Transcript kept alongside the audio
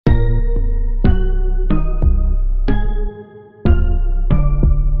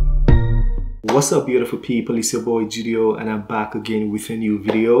What's up, beautiful people? It's your boy Judeo, and I'm back again with a new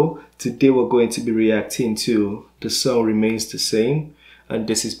video. Today we're going to be reacting to The Song Remains the Same, and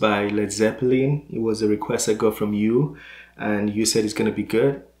this is by Led Zeppelin. It was a request I got from you, and you said it's gonna be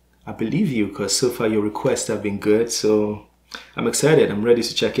good. I believe you, because so far your requests have been good, so I'm excited. I'm ready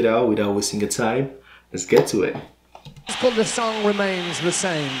to check it out without wasting your time. Let's get to it. It's called The Song Remains the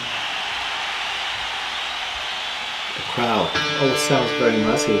Same. The crowd always sounds very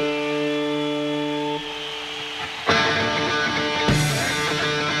massive.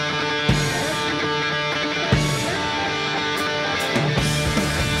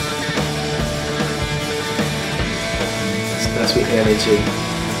 That's with energy.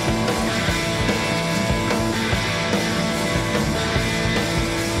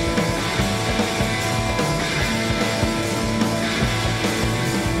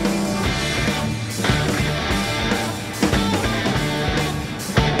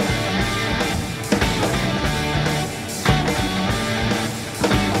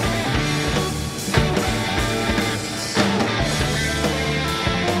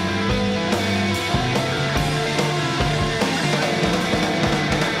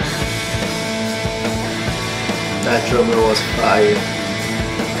 That drummer was fire.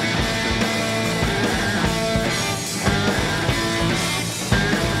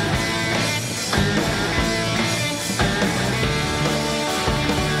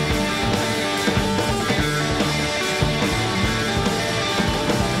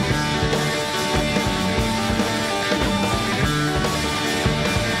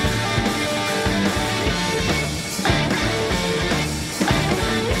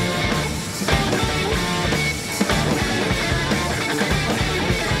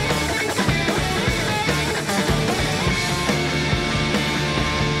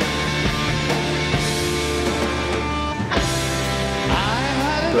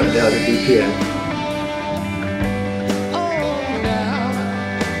 Right now the BPM.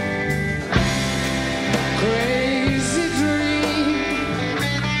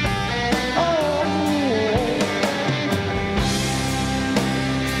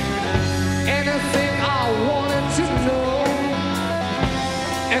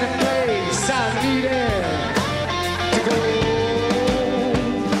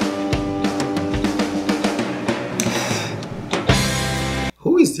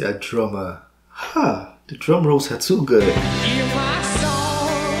 Who is that drummer? Ha! The drum rolls are too good. Hear my song.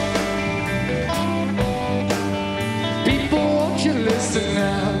 People, won't you listen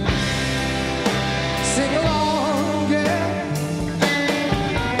now? Sing along, yeah.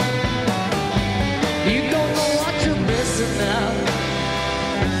 You don't know what you're missing now.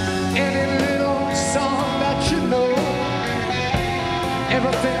 Any little song that you know,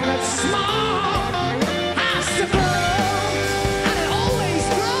 everything that's small has to grow.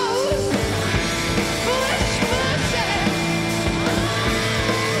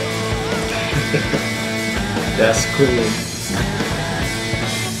 That's cool.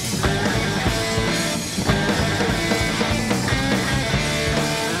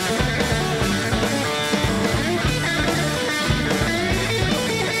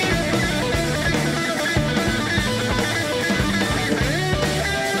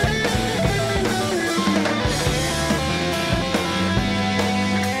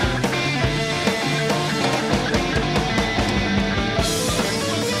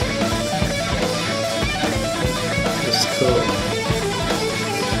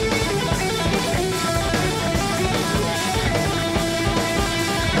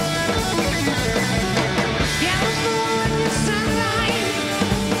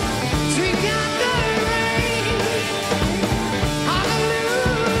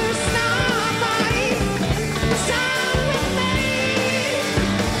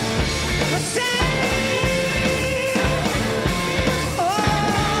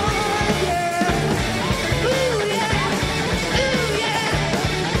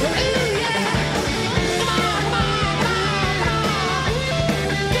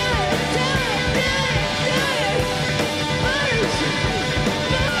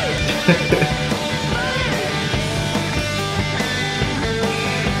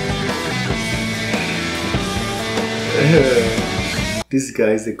 These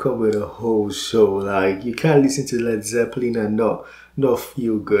guys, they cover the whole show. Like, you can't listen to Led Zeppelin and not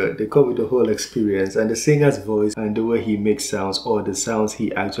feel good. They cover the whole experience, and the singer's voice and the way he makes sounds, or the sounds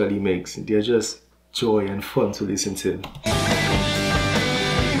he actually makes, they're just joy and fun to listen to.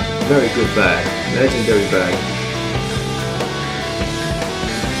 Very good band, legendary band.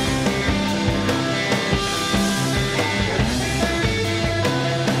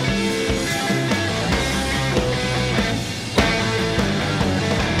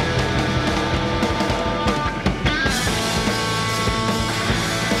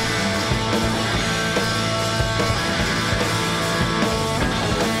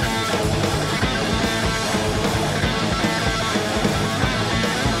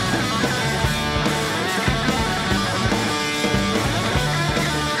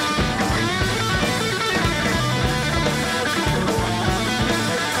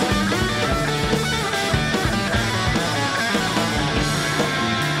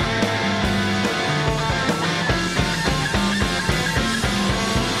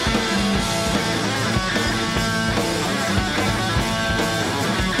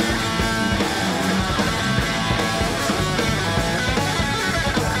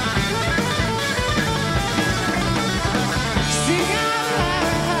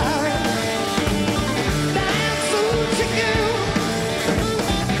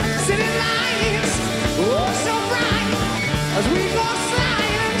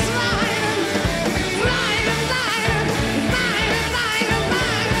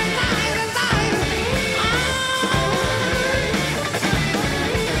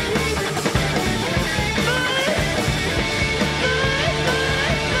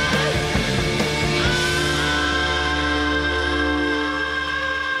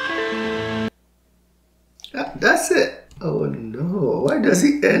 does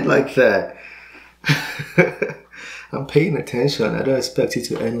it end like that? I'm paying attention. I don't expect it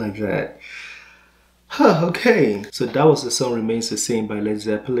to end like that. Okay, so that was the song Remains the Same by Led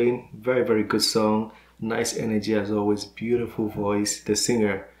Zeppelin. Very, very good song. Nice energy as always. Beautiful voice. The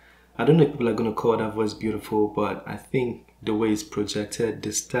singer, I don't know if people are going to call that voice beautiful, but I think the way it's projected,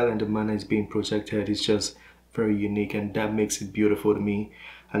 the style and the manner it's being projected is just very unique, and that makes it beautiful to me.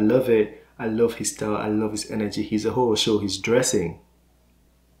 I love it. I love his style. I love his energy. He's a whole show. His dressing,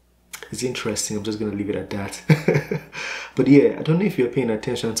 it's interesting. I'm just going to leave it at that. But yeah, I don't know if you're paying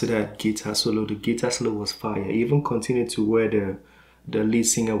attention to that guitar solo. The guitar solo was fire. It even continued to where the lead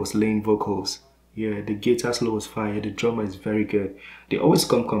singer was laying vocals. Yeah, the guitar solo was fire. The drummer is very good. They always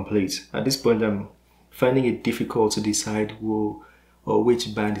come complete. At this point, I'm finding it difficult to decide who or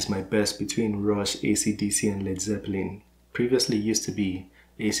which band is my best between Rush, AC/DC, and Led Zeppelin. Previously, it used to be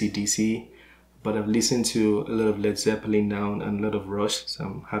AC/DC, but I've listened to a lot of Led Zeppelin now and a lot of Rush, so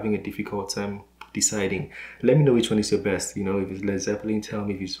I'm having a difficult time deciding. Let me know which one is your best. You know, if it's Led Zeppelin, tell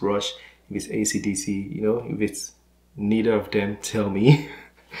me. If it's Rush, if it's AC/DC, you know, if it's neither of them, tell me.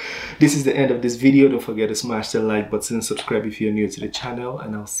 This is the end of this video. Don't forget to smash the like button, subscribe if you're new to the channel,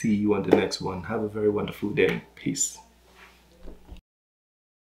 and I'll see you on the next one. Have a very wonderful day. Peace.